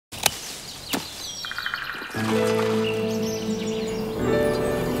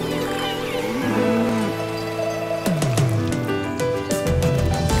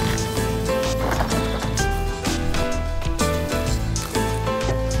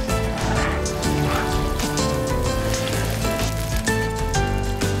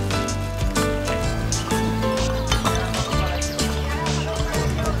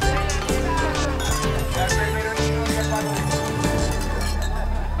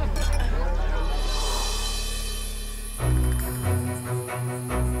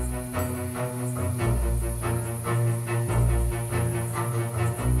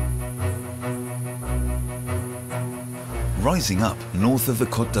Rising up north of the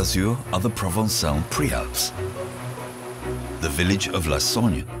Côte d'Azur are the Provençal Pre-Alps. The village of La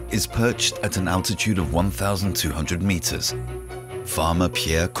Sagne is perched at an altitude of 1,200 meters. Farmer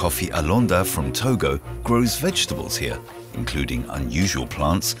Piere Koffi Alanda from Togo grows vegetables here, including unusual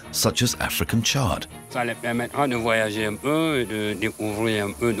plants such as African chard. Ça les permettra de voyager un peu et de découvrir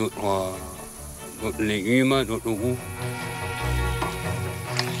un peu d'autres légumes, d'autres goûts.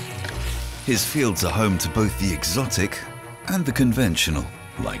 His fields are home to both the exotic and the conventional,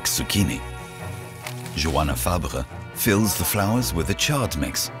 like zucchini. Joana Fabre fills the flowers with a chard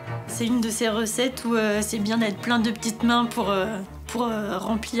mix. C'est une de ces recettes où c'est bien d'être plein de petites mains pour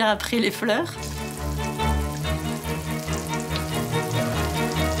remplir après les fleurs.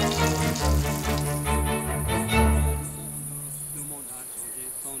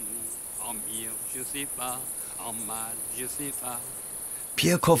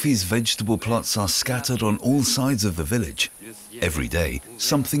 Piere Koffi's vegetable plots are scattered on all sides of the village. Every day,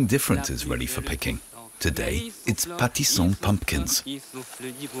 something different is ready for picking. Today, it's pâtisson pumpkins.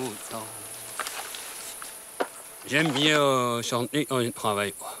 J'aime bien chanter quand je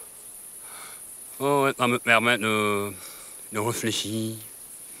travaille. Ça me permet de réfléchir,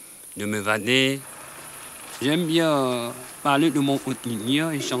 de m'évader. J'aime bien parler de mon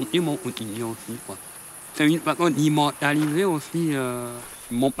quotidien et chanter mon quotidien aussi. C'est une façon d'immortaliser aussi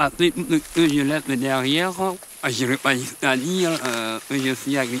mon passé, tout ce que je laisse derrière. Je n'ai pas à dire que je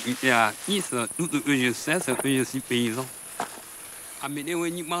suis agriculteur artiste, tout ce que je sais, c'est que je suis paysan.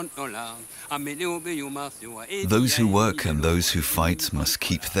 Those who work and those who fight must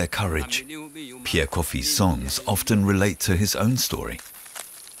keep their courage. Piere Koffi's songs often relate to his own story.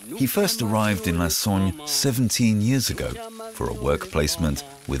 He first arrived in La Sagne 17 years ago for a work placement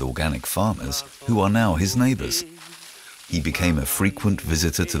with organic farmers who are now his neighbours. He became a frequent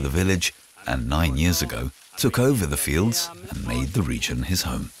visitor to the village and 9 years ago took over the fields and made the region his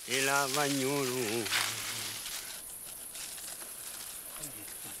home.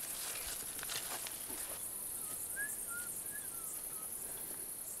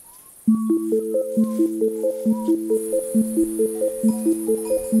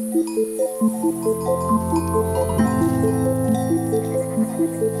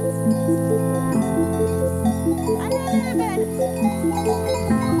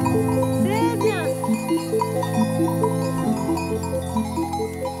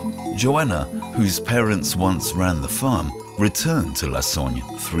 Joana, whose parents once ran the farm, returned to La Sagne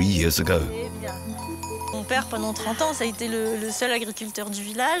 3 years ago. Mon père, pendant 30 ans, ça a été le seul agriculteur du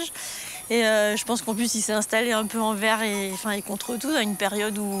village. Et je pense qu'en plus, il s'est installé un peu envers et contre tout, à une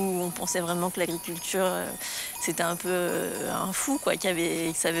période où on pensait vraiment que l'agriculture, c'était un peu un fou, quoi, que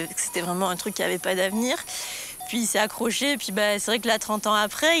c'était vraiment un truc qui n'avait pas d'avenir. Puis il s'est accroché, et puis c'est vrai que là, 30 ans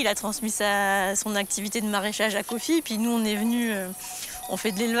après, il a transmis son activité de maraîchage à Koffi, puis nous, on est venus... On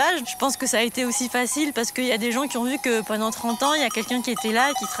fait de l'élevage. Je pense que ça a été aussi facile parce qu'il y a des gens qui ont vu que pendant 30 ans, il y a quelqu'un qui était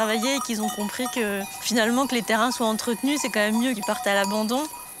là, qui travaillait et qui ont compris que finalement que les terrains soient entretenus, c'est quand même mieux qu'ils partent à l'abandon.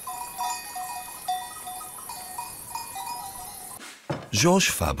 Joana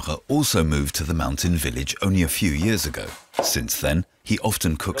Fabre also moved to the mountain village only a few years ago. Since then, he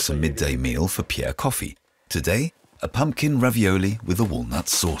often cooks a midday meal for Piere Koffi. Today, a pumpkin ravioli with a walnut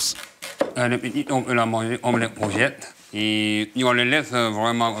sauce. Les petites, on peut la manger comme les courgettes. Et si on les laisse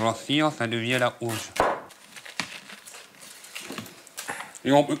vraiment grossir, ça devient la courge.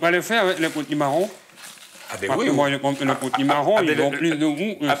 Et on ne peut pas les faire avec les petits marrons. Ah ben parce oui. Que moi, je pense que les petits marrons, ils ont plus de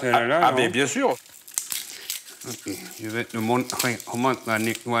goût que celle-là. Ah ben bien sûr. Okay. Je vais te montrer comment ça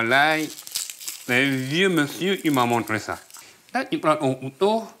nettoie l'ail. C'est un vieux monsieur qui m'a montré ça. Là, tu prends ton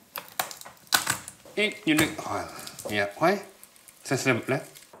couteau et tu le creuses. Et après, c'est simple.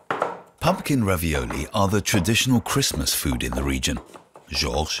 Pumpkin ravioli are the traditional Christmas food in the region.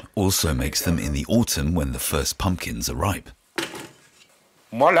 Georges also makes them in the autumn when the first pumpkins are ripe.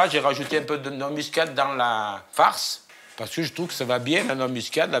 Moi, là, j'ai rajouté un peu de noix muscade dans la farce, parce que je trouve que ça va bien, la noix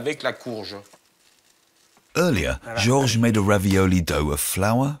muscade, avec la courge. Earlier, Georges made a ravioli dough of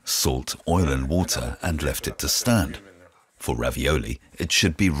flour, salt, oil and water and left it to stand. For ravioli, it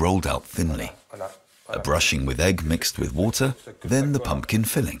should be rolled out thinly. A brushing with egg mixed with water, then the pumpkin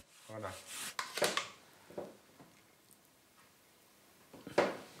filling.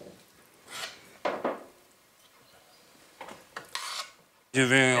 Je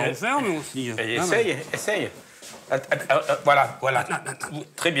vais en faire, mais aussi. Essaye. Voilà.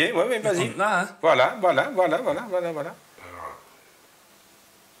 Très bien, oui, vas-y. Voilà.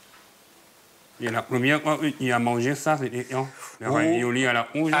 Et la première fois qu'il a mangé ça, c'était le ravioli à la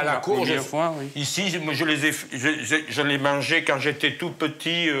courge. À la courge. Première fois, oui. Ici, je les mangeais quand j'étais tout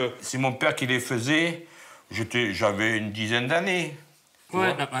petit. C'est mon père qui les faisait. J'avais une dizaine d'années.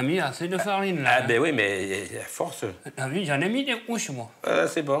 Ouais, t'as pas mis assez de farine, là. Ah, ben oui, mais à force. T'as vu, j'en ai mis des couches, moi.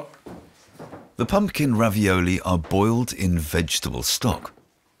 C'est bon. The pumpkin ravioli are boiled in vegetable stock.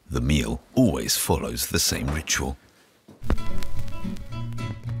 The meal always follows the same ritual.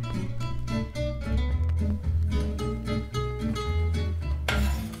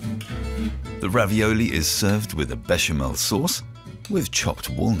 The ravioli is served with a bechamel sauce, with chopped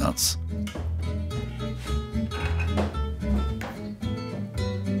walnuts,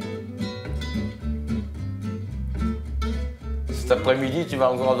 Cet après-midi, tu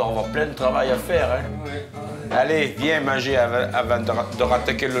vas encore avoir plein de travail à faire. Hein? Allez, viens manger avant de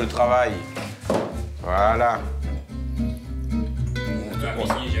rattaquer le travail. Voilà.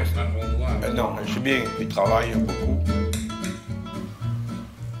 Non, je sais bien, il travaille beaucoup.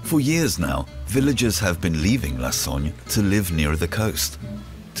 For years now, villagers have been leaving La Sagne to live nearer the coast.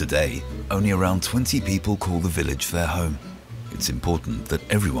 Today, only around 20 people call the village their home. It's important that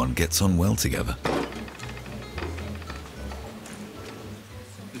everyone gets on well together.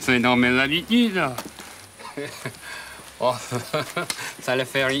 C'est dans mes habitudes. Oh, ça les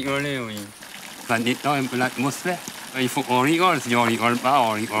fait rigoler, oui. Ça détend un peu l'atmosphère. Il faut qu'on rigole. Si on rigole pas,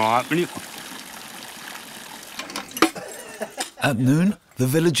 on rigolera plus. At noon, the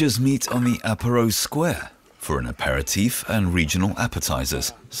villagers meet on the Apéro Square for an aperitif and regional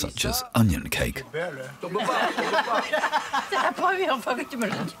appetizers, such as onion cake. C'est la première fois que tu me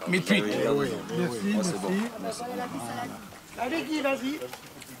le dis. Mais puis,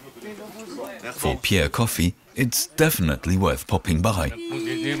 For Piere Koffi, it's definitely worth popping by.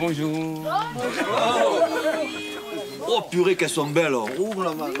 Bonjour. oh purée, qu'elles sont belles. Oh,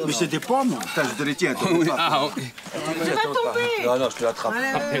 mais c'est des pommes. Putain, je te les tiens. Ah, ok. Tu vas tomber. Non, non, je te l'attrape.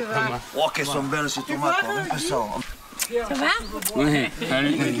 Oh, qu'elles sont belles ces tomates. On fait ça. Ça va? Oui,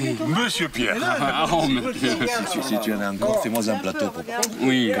 salut. Monsieur Pierre. Ah, monsieur. Si tu en as encore, fais-moi un plateau pour que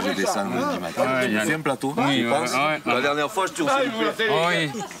Oui. je descende lundi matin. Ouais, Tu me fais un plateau, oui, tu penses ouais. La dernière fois, je t'ai aussi fait.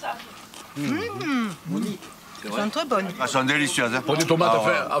 Oui. Elles sont très bonnes. Elles sont délicieuses. Hein. Pour des tomates,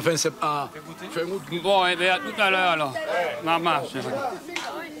 enfin, c'est pas... Bon, et bien à tout à l'heure, alors. Maman, chérie.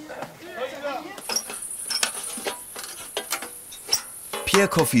 Piere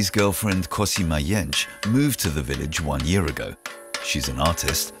Koffi's girlfriend Cosima Jensch moved to the village 1 year ago. She's an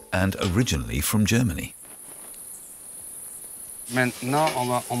artist and originally from Germany. Maintenant, on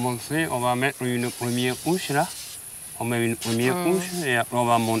va commencer, on va mettre une première couche, là. On met une première couche et après on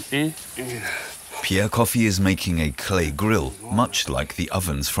va monter. Piere Koffi is making a clay grill, much like the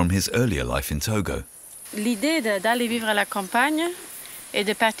ovens from his earlier life in Togo. L'idée d'aller vivre à la campagne et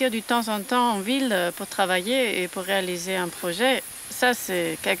de partir de temps en temps en ville pour travailler et pour réaliser un projet, ça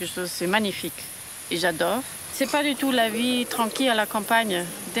c'est quelque chose, c'est magnifique et j'adore. C'est pas du tout la vie tranquille à la campagne.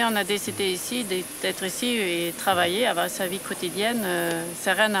 Dès qu'on a décidé ici d'être ici et travailler, avoir sa vie quotidienne,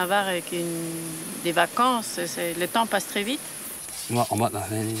 ça n'a rien à voir avec des vacances. Le temps passe très vite. On va la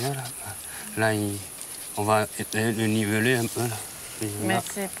faire déjà, là. Là, on va le niveler un peu, là. Mais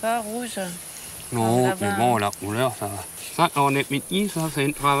c'est pas rouge. Non, mais bon, la couleur, ça va. Ça, quand on est petit, ça, c'est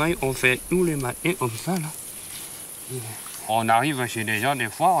un travail qu'on fait tous les matins comme ça, là. On arrive chez des gens, des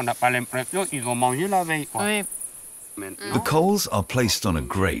fois, on n'a pas l'impression qu'ils ont mangé la veille, quoi. Oui. The coals are placed on a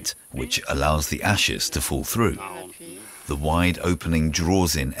grate, which allows the ashes to fall through. The wide opening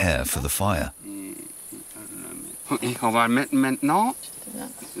draws in air for the fire. Et on va le mettre maintenant.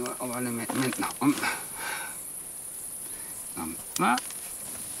 On va le mettre maintenant. Comme ça.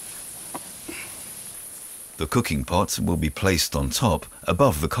 The cooking pot will be placed on top,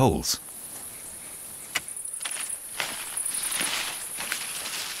 above the coals.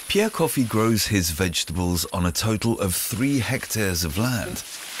 Piere Koffi grows his vegetables on a total of 3 hectares of land.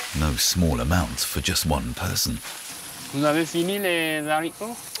 No small amount for just one person. Vous avez fini les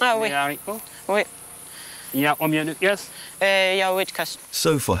haricots? Ah oui. Les haricots? Oui. Il y a combien de caisses? Il y a 8 caisses.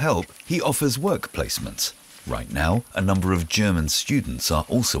 So for help, he offers work placements. Right now, a number of German students are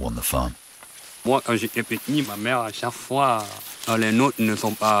also on the farm. Moi, quand j'étais petit, ma mère, à chaque fois, quand les nôtres ne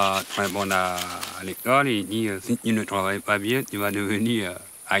sont pas très bons à l'école, il dit si tu ne travailles pas bien, tu vas devenir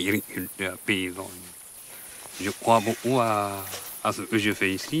agriculteur, paysan. Je crois beaucoup à ce que je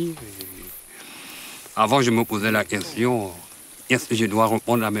fais ici. Et avant, je me posais la question, qu'est-ce que je dois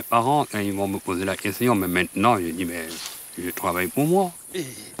répondre à mes parents quand ils vont me poser la question? Mais maintenant, je dis, mais je travaille pour moi.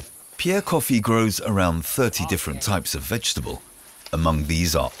 Piere Koffi grows around 30 different types of vegetable. Among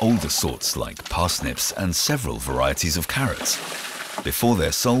these are older sorts like parsnips and several varieties of carrots. Before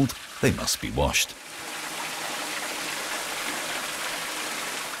they're sold, they must be washed.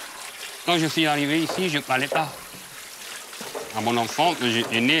 Quand je suis arrivé ici, je ne parlais pas. À mon enfance,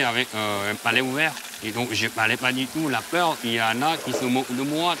 j'étais né avec un palais ouvert. Et donc, je ne parlais pas du tout. La peur, il y en a qui se moquent de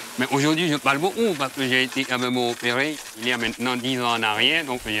moi. Mais aujourd'hui, je parle beaucoup parce que j'ai été quand même opéré il y a maintenant 10 ans en arrière.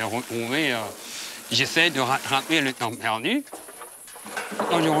 Donc, j'ai retrouvé... j'essaie de rattraper le temps perdu.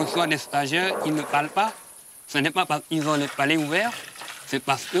 Quand je reçois des stagiaires qui ne parlent pas, ce n'est pas parce qu'ils ont les palais ouverts, c'est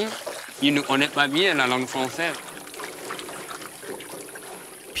parce qu'ils ne connaissent pas bien la langue française.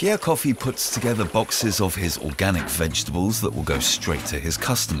 Piere Koffi puts together boxes of his organic vegetables that will go straight to his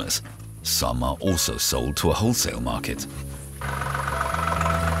customers. Some are also sold to a wholesale market.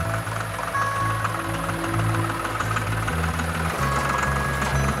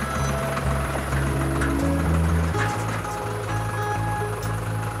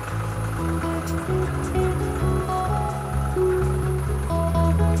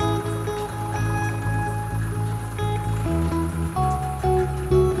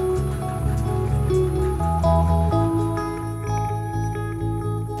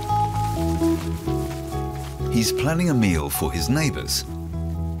 He's planning a meal for his neighbours.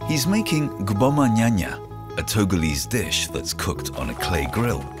 He's making gboma gnagna, a Togolese dish that's cooked on a clay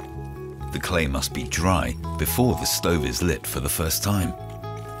grill. The clay must be dry before the stove is lit for the first time.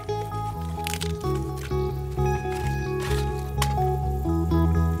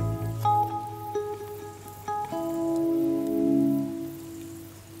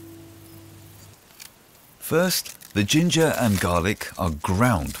 First, the ginger and garlic are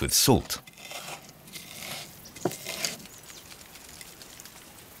ground with salt.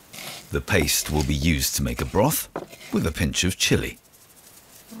 The paste will be used to make a broth with a pinch of chili.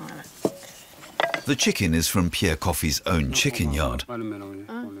 The chicken is from Piere Koffi's own chicken yard.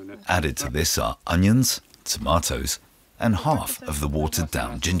 Added to this are onions, tomatoes, and half of the watered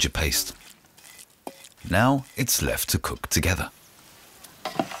down ginger paste. Now it's left to cook together.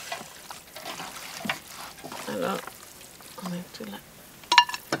 Alors, on met tout là.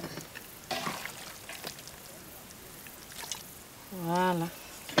 Voilà.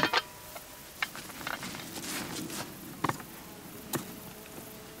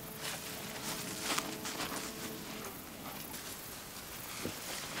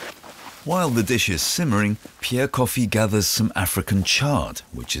 While the dish is simmering, Piere Koffi gathers some African chard,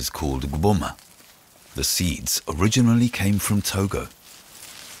 which is called gboma. The seeds originally came from Togo.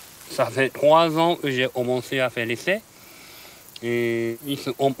 Ça fait 3 ans que j'ai commencé à faire l'essai. Et il se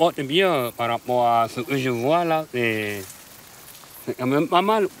comporte bien par rapport à ce que je vois là. C'est quand même pas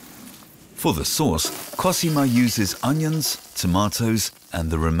mal. For the sauce, Cosima uses onions, tomatoes, and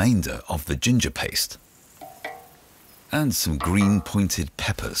the remainder of the ginger paste. And some green pointed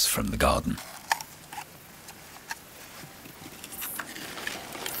peppers from the garden.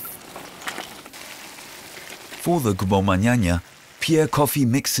 For the gboma gnagna, Piere Koffi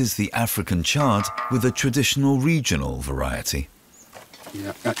mixes the African chard with a traditional regional variety.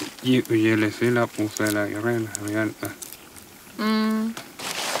 J'ai laissé là pour faire la graine, regarde.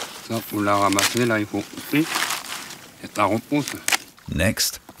 Ça pour la ramasser là, il faut couper et ça repousse.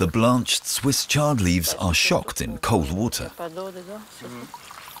 Next, the blanched Swiss chard leaves are shocked in cold water.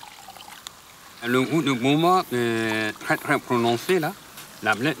 Le goût de gboma est très très prononcé là.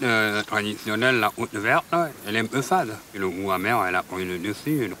 La blette traditionnelle, la haute verte, là, elle est un peu fade. Et le goût amer, elle a pris le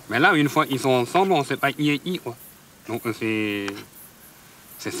dessus. Mais là, une fois qu'ils sont ensemble, on ne sait pas qui est qui, quoi. Donc c'est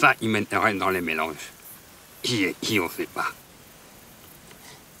ça qui m'intéresse dans les mélanges. Qui est qui, on ne sait pas.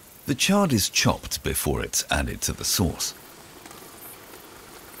 The chard is chopped before it's added to the sauce.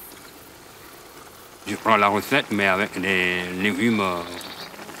 Je prends la recette, mais avec des légumes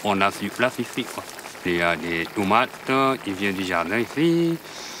qu'on a sur place ici, quoi. Il y a des tomates qui viennent du jardin ici.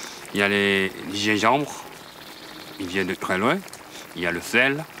 Il y a du gingembre, il vient de très loin. Il y a le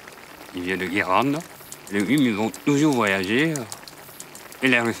sel, il vient de Guérande. Les légumes, ils ont toujours voyagé. Et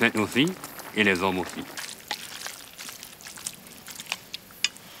les recettes aussi, et les hommes aussi.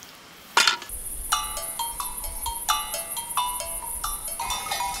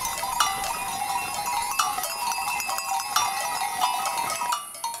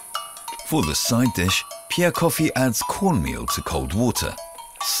 For the side dish, Piere Koffi adds cornmeal to cold water,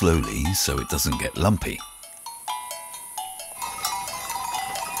 slowly so it doesn't get lumpy.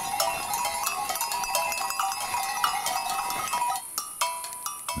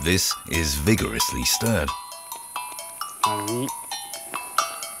 This is vigorously stirred.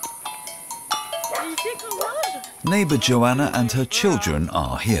 Neighbour Joana and her children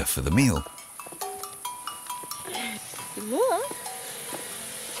are here for the meal.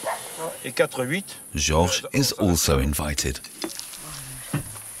 Et 4-8. Georges is also invited.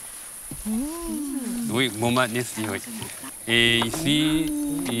 Oui, gboma ici, oui. Et ici,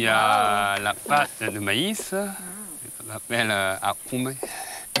 il y a la pâte de maïs, qu'on appelle akume.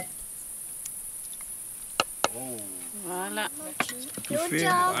 Voilà. Tout fait.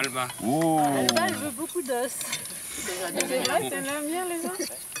 Alba. Oh. Alba, elle veut beaucoup d'os. C'est vrai, t'aimes bien les os?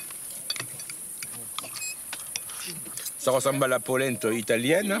 Ça ressemble à la polenta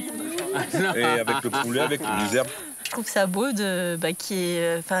italienne, et avec le poulet, avec les herbes. Je trouve ça beau qu'il y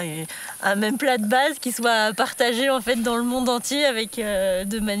ait un même plat de base qui soit partagé en fait dans le monde entier avec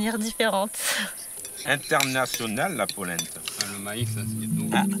de manières différentes. International, la polenta. Le maïs, c'est tout.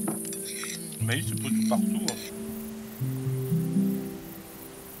 Ah. Le maïs, c'est tout partout.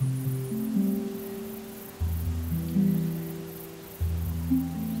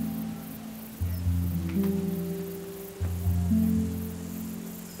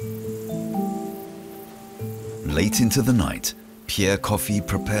 Late into the night, Piere Koffi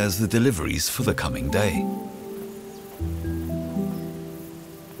prepares the deliveries for the coming day.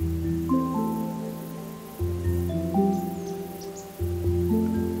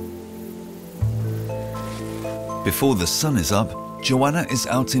 Before the sun is up, Joana is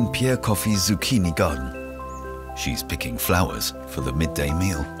out in Piere Koffi's zucchini garden. She's picking flowers for the midday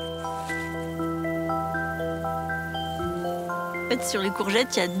meal. En fait, sur les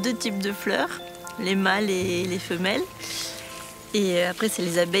courgettes, il y a deux types de fleurs, les mâles et les femelles. Et après, c'est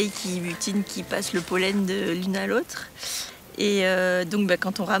les abeilles qui butinent, qui passent le pollen de l'une à l'autre. Et donc,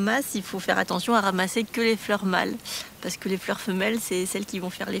 quand on ramasse, il faut faire attention à ramasser que les fleurs mâles. Parce que les fleurs femelles, c'est celles qui vont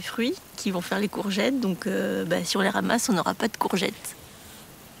faire les fruits, qui vont faire les courgettes. Donc, si on les ramasse, on n'aura pas de courgettes.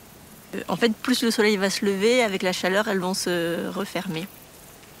 En fait, plus le soleil va se lever, avec la chaleur, elles vont se refermer.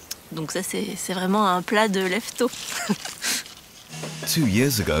 Donc ça, c'est vraiment un plat de lève-tôt. 2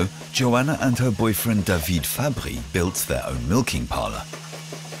 years ago, Joana and her boyfriend David Fabre built their own milking parlour.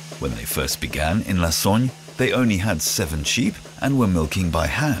 When they first began in La Sagne, they only had 7 sheep and were milking by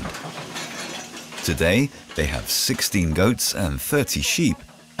hand. Today, they have 16 goats and 30 sheep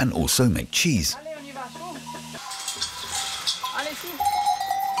and also make cheese.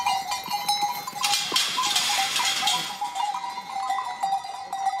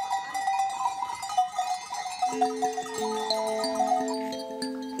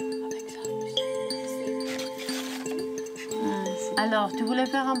 Alors, tu voulais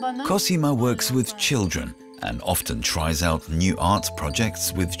faire un bonhomme? Cosima works with children and often tries out new art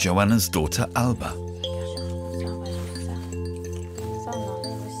projects with Joana's daughter Alba.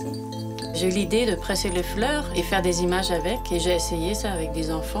 J'ai eu l'idée de presser les fleurs et faire des images avec, et j'ai essayé ça avec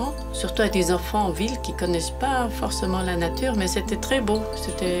des enfants, surtout avec des enfants en ville qui connaissent pas forcément la nature, mais c'était très beau.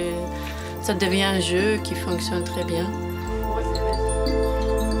 Ça devient un jeu qui fonctionne très bien.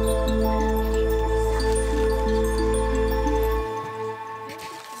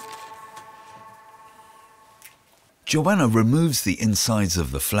 Joana removes the insides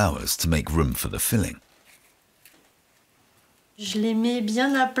of the flowers to make room for the filling. Je les mets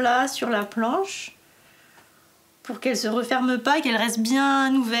bien à plat sur la planche pour qu'elles ne se referment pas, qu'elles restent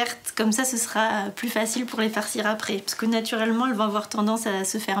bien ouvertes. Comme ça, ce sera plus facile pour les farcir après. Parce que naturellement, elles vont avoir tendance à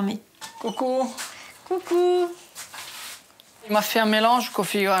se fermer. Coucou. Coucou. Il m'a fait un mélange,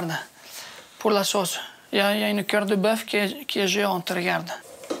 Koffi, regarde, pour la sauce. Il y a une cœur de bœuf qui est géante, regarde.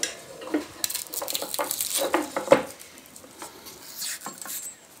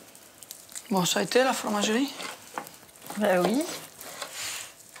 Bon, ça a été la fromagerie? Bah oui.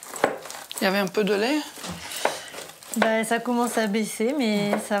 Il y avait un peu de lait? Bah, ça commence à baisser,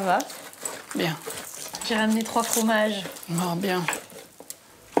 mais ça va. Bien. J'ai ramené 3 fromages. Ah, bien.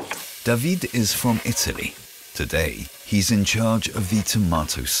 David is from Italy. Today, he's in charge of the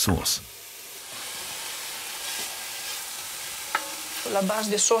tomato sauce. La base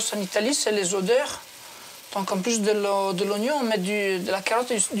des sauces en Italie, c'est les odeurs. Donc, en plus de l'oignon, on met de la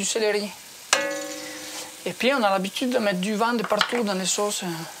carotte et du céleri. Et puis, on a l'habitude de mettre du vin de partout dans les sauces.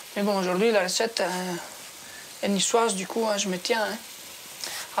 Mais bon, aujourd'hui, la recette est niçoise, du coup, je me tiens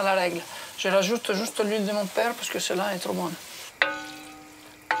à la règle. Je rajoute juste l'huile de mon père parce que celle-là est trop bonne.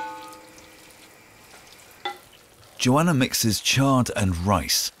 Joana mixes chard and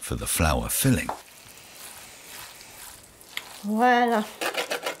rice for the flour filling. Voilà.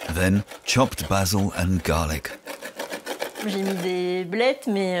 Then chopped basil and garlic. J'ai mis des blettes,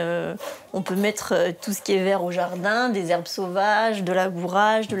 mais on peut mettre tout ce qui est vert au jardin, des herbes sauvages, de la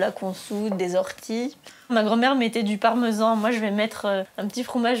bourrage, de la consoude, des orties. Ma grand-mère mettait du parmesan. Moi, je vais mettre un petit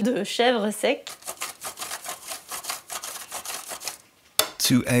fromage de chèvre sec.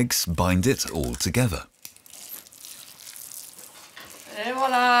 2 eggs bind it all together. Et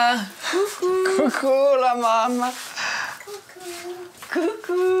voilà. Coucou. Coucou la maman.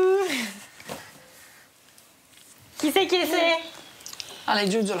 Coucou. Qui c'est?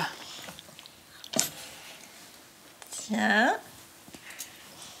 Allez, Giudio là. Tiens.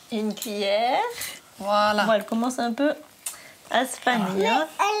 Une cuillère. Voilà. Bon, elle commence un peu à se faner. Hein.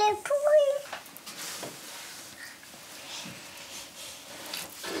 Elle est pourrie.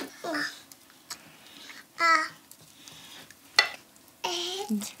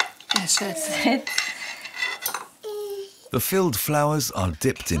 The filled flowers are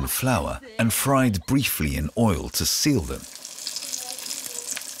dipped in flour and fried briefly in oil to seal them.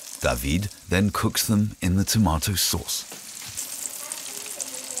 David then cooks them in the tomato sauce.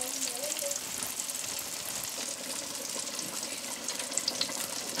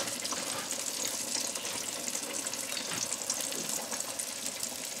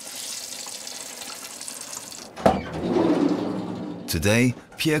 Today,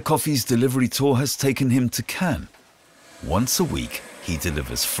 Piere Koffi's delivery tour has taken him to Cannes. Once a week, he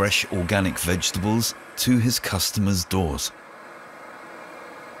delivers fresh organic vegetables to his customers' doors.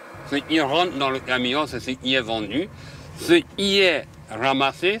 Ce qui rentre dans le camion, c'est ce qui est vendu. Ce qui est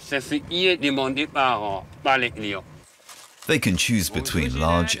ramassé, c'est ce qui est demandé par les clients. They can choose between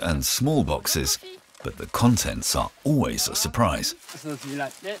large and small boxes, but the contents are always a surprise.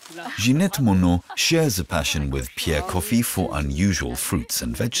 Ginette Monod shares a passion with Piere Koffi for unusual fruits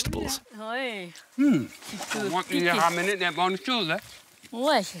and vegetables. Oui. Moi qui ai ramené des bonnes choses. Hein?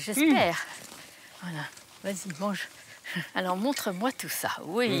 Ouais, j'espère. Voilà, vas-y, mange. Alors, montre-moi tout ça.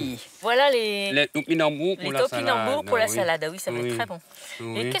 Oui. Voilà les topinambours pour la salade. Topinambours pour la salade. Oui, ça va être très bon.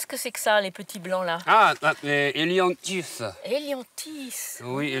 Et qu'est-ce que c'est que ça, les petits blancs là? Ah, c'est Elianthus. Elianthus.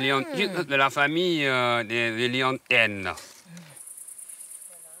 Oui, Elianthus de la famille des Elianthaines.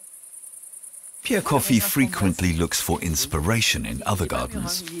 Piere Koffi frequently looks for inspiration in other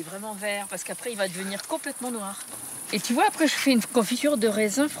gardens. Il est vraiment vert parce qu'après il va devenir complètement noir. Et tu vois, après je fais une confiture de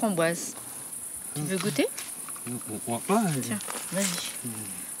raisin framboise. Tu veux goûter? Pourquoi pas? Tiens, vas-y.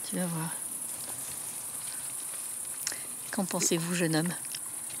 Tu vas voir. Qu'en pensez-vous, jeune homme?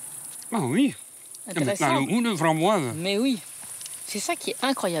 Ah oui. Intéressant. Le goût de framboise. Mais oui, c'est ça qui est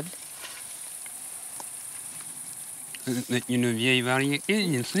incroyable. C'est une vieille variété,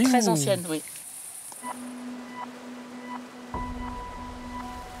 bien sûr. Très ancienne, oui.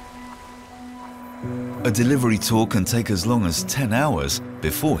 A delivery tour can take as long as 10 hours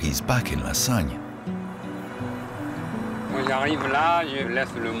before he's back in La Sagne. Quand j'arrive là, je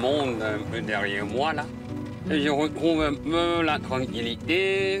laisse le monde un peu derrière moi, là. Et je retrouve un peu la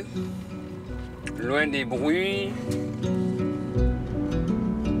tranquillité, loin des bruits.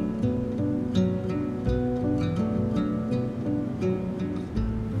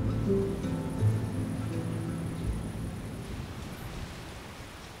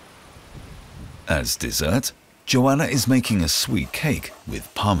 As dessert, Joana is making a sweet cake with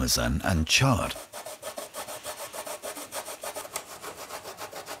parmesan and chard.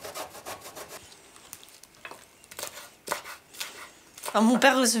 Alors, mon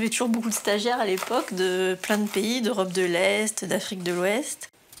père recevait toujours beaucoup de stagiaires à l'époque, de plein de pays, d'Europe de l'Est, d'Afrique de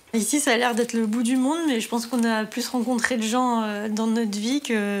l'Ouest. Ici, ça a l'air d'être le bout du monde, mais je pense qu'on a plus rencontré de gens dans notre vie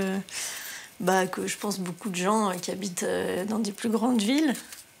que je pense beaucoup de gens qui habitent dans des plus grandes villes.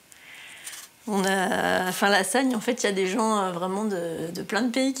 La Sagne, en fait, il y a des gens vraiment de plein de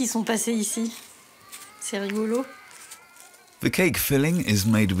pays qui sont passés ici. C'est rigolo. The cake filling is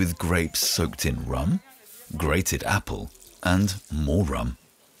made with grapes soaked in rum, grated apple, and more rum.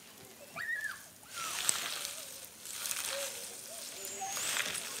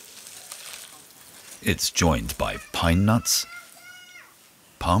 It's joined by pine nuts,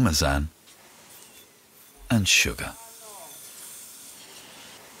 parmesan, and sugar.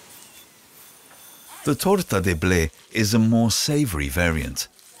 The torta de blé is a more savoury variant.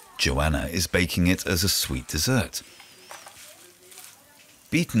 Joana is baking it as a sweet dessert.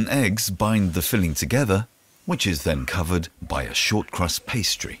 Beaten eggs bind the filling together, which is then covered by a short crust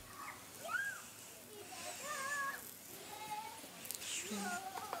pastry.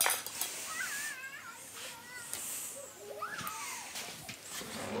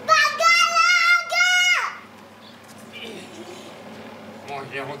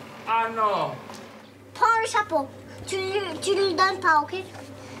 Ah non. Prends le chapeau. Tu lui donnes pas, ok?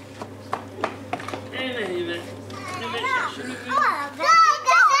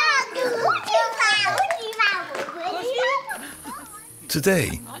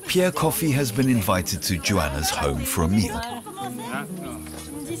 Today, Piere Koffi has been invited to Joana's home for a meal.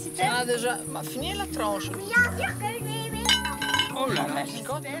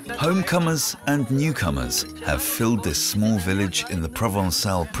 Homecomers and newcomers have filled this small village in the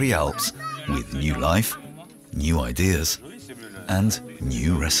Provençal Pre-Alps with new life, new ideas, and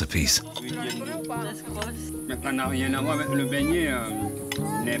new recipes. Ça n'a rien à voir avec le beignet.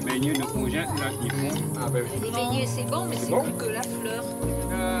 Les beignets de courgettes, là, ils font. Les beignets, c'est bon, mais c'est plus que la fleur.